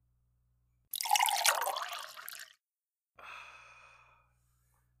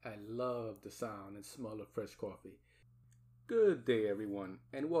I love the sound and smell of fresh coffee. Good day, everyone,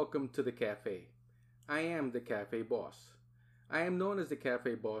 and welcome to the cafe. I am the cafe boss. I am known as the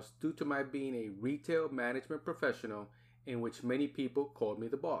cafe boss due to my being a retail management professional in which many people called me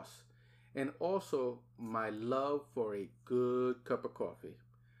the boss, and also my love for a good cup of coffee.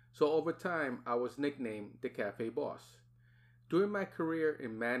 So over time, I was nicknamed the cafe boss. During my career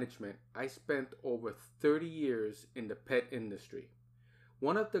in management, I spent over 30 years in the pet industry.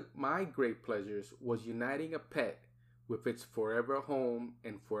 One of my great pleasures was uniting a pet with its forever home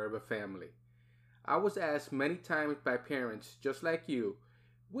and forever family. I was asked many times by parents just like you,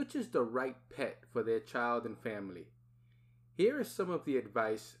 which is the right pet for their child and family. Here is some of the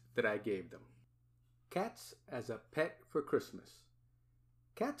advice that I gave them. Cats as a pet for Christmas.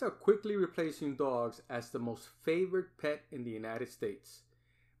 Cats are quickly replacing dogs as the most favored pet in the United States.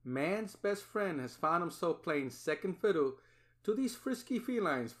 Man's best friend has found himself playing second fiddle to these frisky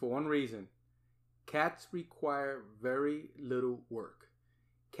felines for one reason. Cats require very little work.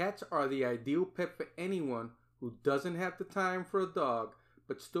 Cats are the ideal pet for anyone who doesn't have the time for a dog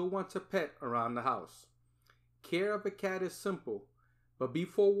but still wants a pet around the house. Care of a cat is simple, but be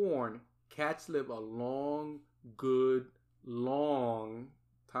forewarned, cats live a long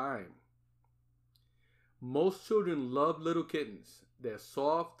time. Most children love little kittens. They're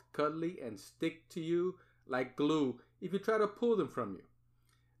soft, cuddly, and stick to you like glue if you try to pull them from you.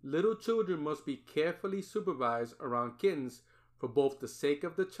 Little children must be carefully supervised around kittens for both the sake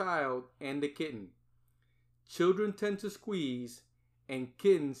of the child and the kitten. Children tend to squeeze and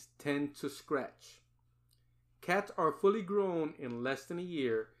kittens tend to scratch. Cats are fully grown in less than a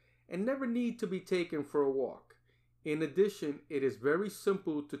year and never need to be taken for a walk. In addition, it is very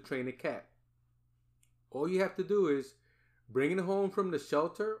simple to train a cat. All you have to do is bring it home from the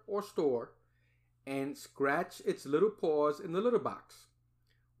shelter or store and scratch its little paws in the litter box.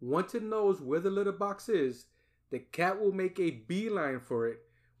 Once it knows where the litter box is, the cat will make a beeline for it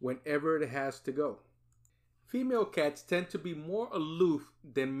whenever it has to go. Female cats tend to be more aloof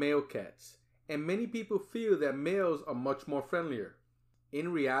than male cats, and many people feel that males are much more friendlier.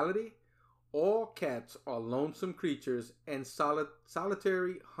 In reality, all cats are lonesome creatures and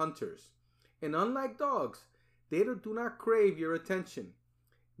solitary hunters. And unlike dogs, they do not crave your attention.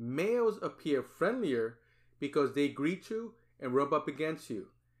 Males appear friendlier because they greet you and rub up against you.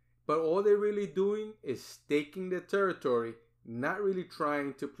 But all they're really doing is staking their territory, not really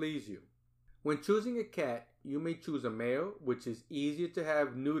trying to please you. When choosing a cat, you may choose a male, which is easier to have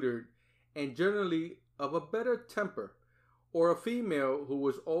neutered and generally of a better temper, or a female who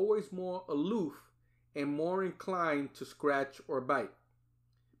is always more aloof and more inclined to scratch or bite.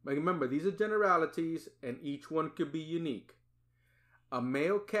 But remember, these are generalities and each one could be unique. A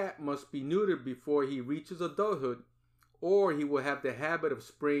male cat must be neutered before he reaches adulthood, or he will have the habit of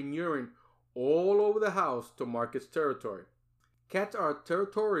spraying urine all over the house to mark its territory. Cats are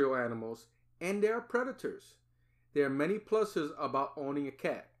territorial animals and they are predators. There are many pluses about owning a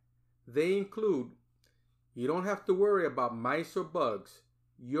cat. They include, you don't have to worry about mice or bugs.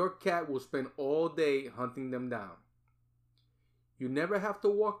 Your cat will spend all day hunting them down. You never have to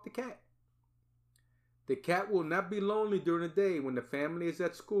walk the cat. The cat will not be lonely during the day when the family is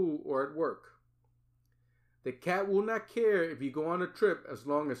at school or at work. The cat will not care if you go on a trip as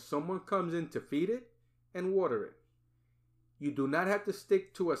long as someone comes in to feed it and water it. You do not have to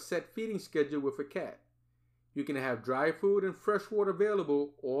stick to a set feeding schedule with a cat. You can have dry food and fresh water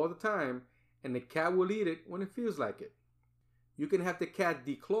available all the time, and the cat will eat it when it feels like it. You can have the cat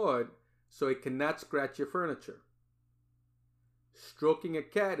declawed so it cannot scratch your furniture. Stroking a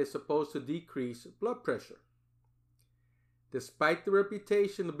cat is supposed to decrease blood pressure. Despite the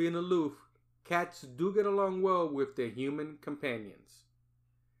reputation of being aloof, cats do get along well with their human companions.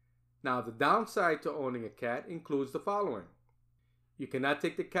 Now, the downside to owning a cat includes the following. You cannot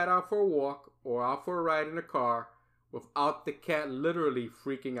take the cat out for a walk or out for a ride in a car without the cat literally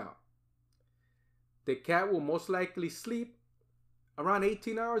freaking out. The cat will most likely sleep around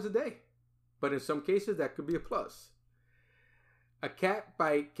 18 hours a day, but in some cases that could be a plus. A cat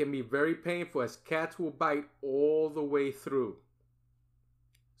bite can be very painful as cats will bite all the way through.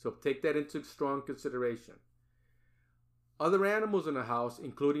 So take that into strong consideration. Other animals in the house,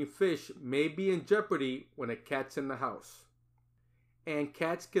 including fish, may be in jeopardy when a cat's in the house. And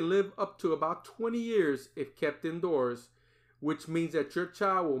cats can live up to about 20 years if kept indoors, which means that your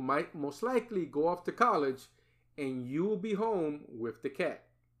child will most likely go off to college and you will be home with the cat.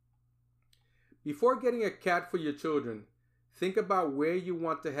 Before getting a cat for your children, think about where you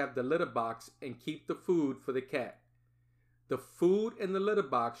want to have the litter box and keep the food for the cat. The food and the litter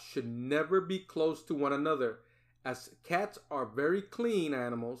box should never be close to one another as cats are very clean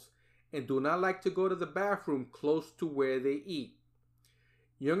animals and do not like to go to the bathroom close to where they eat.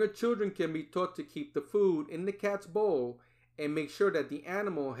 Younger children can be taught to keep the food in the cat's bowl and make sure that the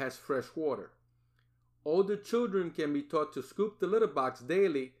animal has fresh water. Older children can be taught to scoop the litter box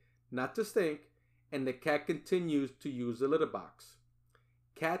daily, not to stink, and the cat continues to use the litter box.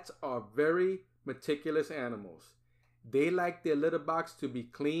 Cats are very meticulous animals. They like their litter box to be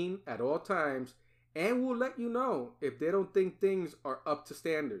clean at all times and will let you know if they don't think things are up to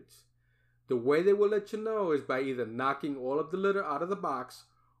standards. The way they will let you know is by either knocking all of the litter out of the box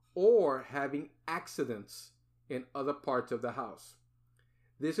or having accidents in other parts of the house.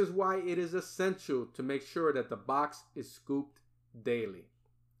 This is why it is essential to make sure that the box is scooped daily.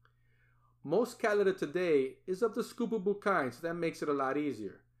 Most cat litter today is of the scoopable kind, so that makes it a lot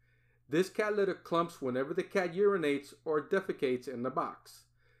easier. This cat litter clumps whenever the cat urinates or defecates in the box.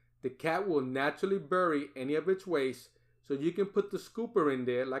 The cat will naturally bury any of its waste, so you can put the scooper in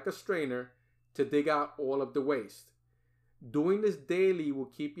there like a strainer to dig out all of the waste. Doing this daily will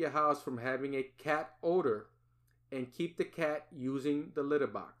keep your house from having a cat odor and keep the cat using the litter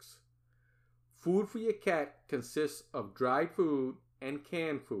box. Food for your cat consists of dried food and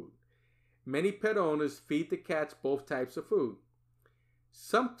canned food. Many pet owners feed the cats both types of food.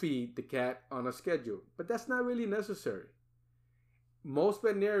 Some feed the cat on a schedule, but that's not really necessary. Most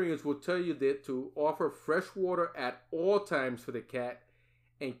veterinarians will tell you that to offer fresh water at all times for the cat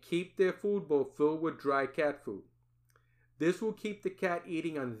and keep their food bowl filled with dry cat food. This will keep the cat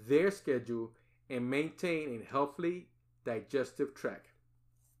eating on their schedule and maintain a healthy digestive tract.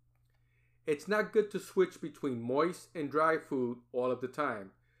 It's not good to switch between moist and dry food all of the time,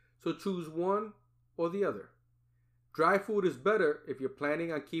 so choose one or the other. Dry food is better if you're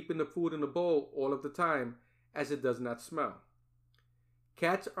planning on keeping the food in the bowl all of the time, as it does not smell.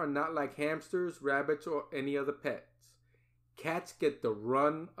 Cats are not like hamsters, rabbits, or any other pets. Cats get the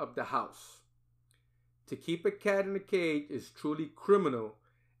run of the house. To keep a cat in a cage is truly criminal,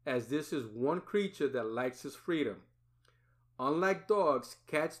 as this is one creature that likes his freedom. Unlike dogs,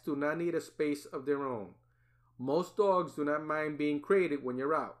 cats do not need a space of their own. Most dogs do not mind being crated when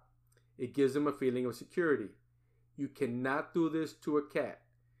you're out. It gives them a feeling of security. You cannot do this to a cat.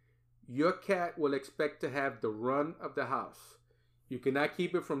 Your cat will expect to have the run of the house. You cannot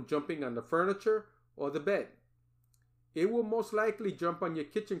keep it from jumping on the furniture or the bed. It will most likely jump on your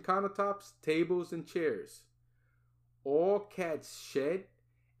kitchen countertops, tables, and chairs. All cats shed,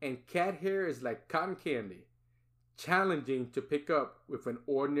 and cat hair is like cotton candy, challenging to pick up with an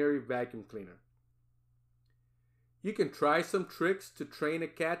ordinary vacuum cleaner. You can try some tricks to train a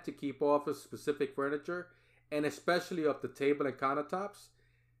cat to keep off of specific furniture, and especially off the table and countertops.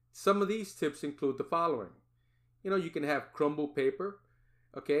 Some of these tips include the following. You can have crumbled paper,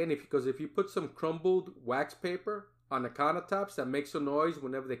 okay? And because if you put some crumbled wax paper on the countertops that makes a noise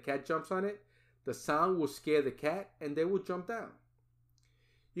whenever the cat jumps on it, the sound will scare the cat and they will jump down.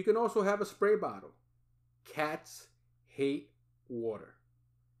 You can also have a spray bottle. Cats hate water.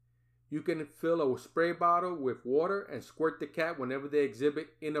 You can fill a spray bottle with water and squirt the cat whenever they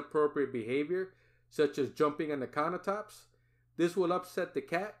exhibit inappropriate behavior, such as jumping on the countertops. This will upset the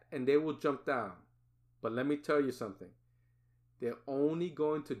cat and they will jump down. But let me tell you something. They're only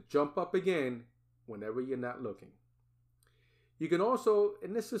going to jump up again whenever you're not looking. You can also,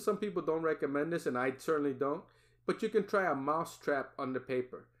 and this is some people don't recommend this, and I certainly don't, but you can try a mouse trap under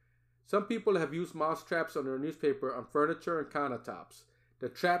paper. Some people have used mouse traps under a newspaper on furniture and countertops. The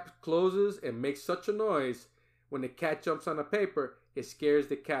trap closes and makes such a noise when the cat jumps on the paper, it scares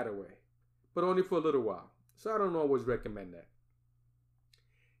the cat away. But only for a little while. So I don't always recommend that.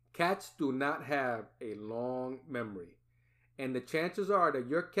 Cats do not have a long memory, and the chances are that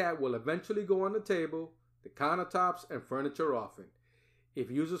your cat will eventually go on the table, the countertops, and furniture often. If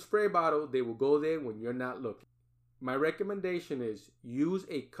you use a spray bottle, they will go there when you're not looking. My recommendation is use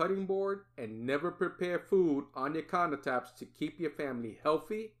a cutting board and never prepare food on your countertops to keep your family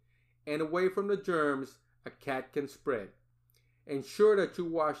healthy and away from the germs a cat can spread. Ensure that you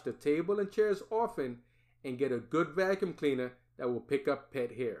wash the table and chairs often and get a good vacuum cleaner that will pick up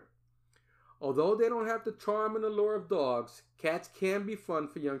pet hair. Although they don't have the charm and allure of dogs, cats can be fun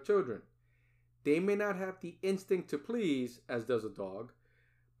for young children. They may not have the instinct to please, as does a dog,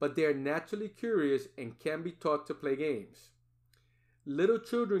 but they are naturally curious and can be taught to play games. Little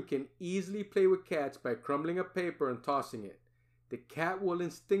children can easily play with cats by crumbling up paper and tossing it. The cat will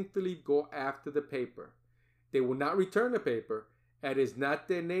instinctively go after the paper. They will not return the paper, as it is not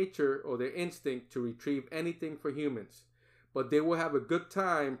their nature or their instinct to retrieve anything for humans, but they will have a good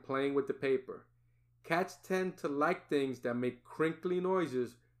time playing with the paper. Cats tend to like things that make crinkly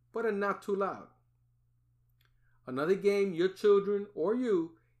noises but are not too loud. Another game your children or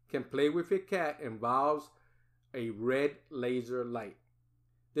you can play with your cat involves a red laser light.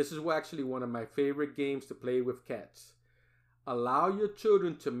 This is actually one of my favorite games to play with cats. Allow your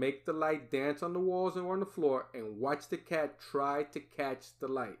children to make the light dance on the walls or on the floor and watch the cat try to catch the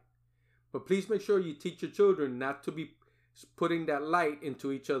light. But please make sure you teach your children not to be putting that light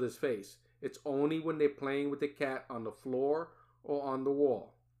into each other's face. It's only when they're playing with the cat on the floor or on the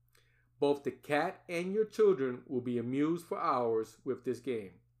wall. Both the cat and your children will be amused for hours with this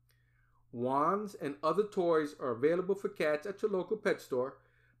game. Wands and other toys are available for cats at your local pet store,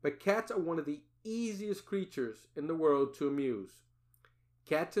 but cats are one of the easiest creatures in the world to amuse.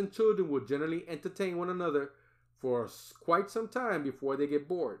 Cats and children will generally entertain one another for quite some time before they get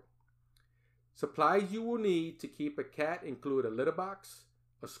bored. Supplies you will need to keep a cat include a litter box,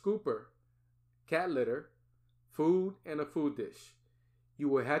 a scooper, cat litter, food, and a food dish. You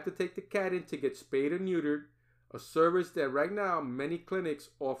will have to take the cat in to get spayed or neutered, a service that right now many clinics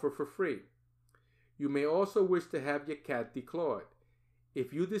offer for free. You may also wish to have your cat declawed.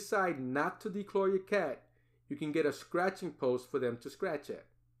 If you decide not to declaw your cat, you can get a scratching post for them to scratch at.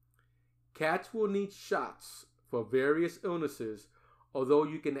 Cats will need shots for various illnesses, although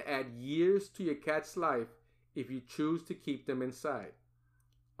you can add years to your cat's life if you choose to keep them inside.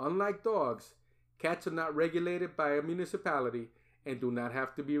 Unlike dogs, cats are not regulated by a municipality and do not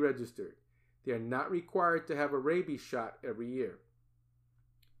have to be registered. They are not required to have a rabies shot every year.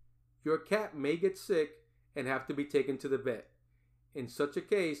 Your cat may get sick and have to be taken to the vet. In such a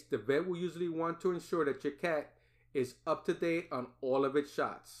case, the vet will usually want to ensure that your cat is up to date on all of its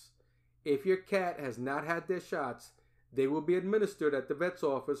shots. If your cat has not had their shots, they will be administered at the vet's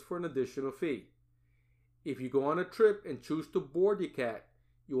office for an additional fee. If you go on a trip and choose to board your cat,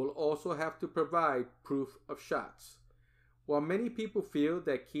 you will also have to provide proof of shots. While many people feel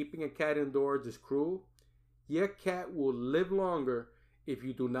that keeping a cat indoors is cruel, your cat will live longer if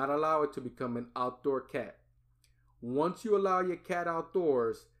you do not allow it to become an outdoor cat. Once you allow your cat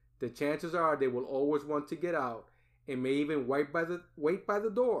outdoors, the chances are they will always want to get out and may even wait by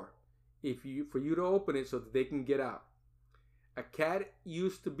the door for you to open it so that they can get out. A cat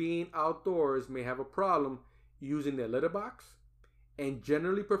used to being outdoors may have a problem using their litter box and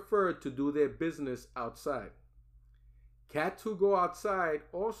generally prefer to do their business outside. Cats who go outside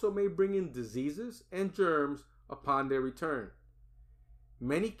also may bring in diseases and germs upon their return.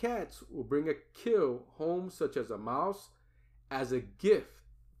 Many cats will bring a kill home, such as a mouse, as a gift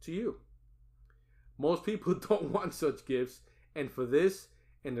to you. Most people don't want such gifts, and for this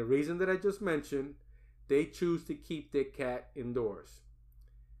and the reason that I just mentioned, they choose to keep their cat indoors.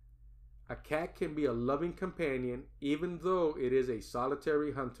 A cat can be a loving companion even though it is a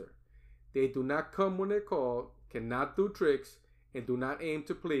solitary hunter. They do not come when they're called, cannot do tricks, and do not aim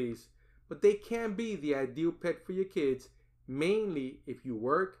to please, but they can be the ideal pet for your kids, mainly if you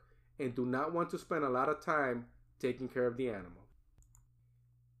work and do not want to spend a lot of time taking care of the animal.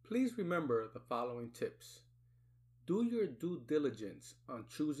 Please remember the following tips. Do your due diligence on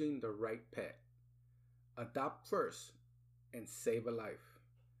choosing the right pet. Adopt first and save a life.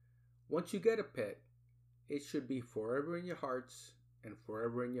 Once you get a pet, it should be forever in your hearts and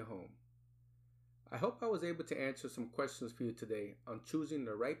forever in your home. I hope I was able to answer some questions for you today on choosing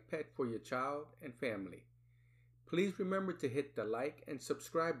the right pet for your child and family. Please remember to hit the like and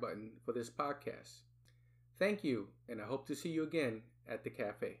subscribe button for this podcast. Thank you, and I hope to see you again at the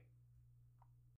cafe.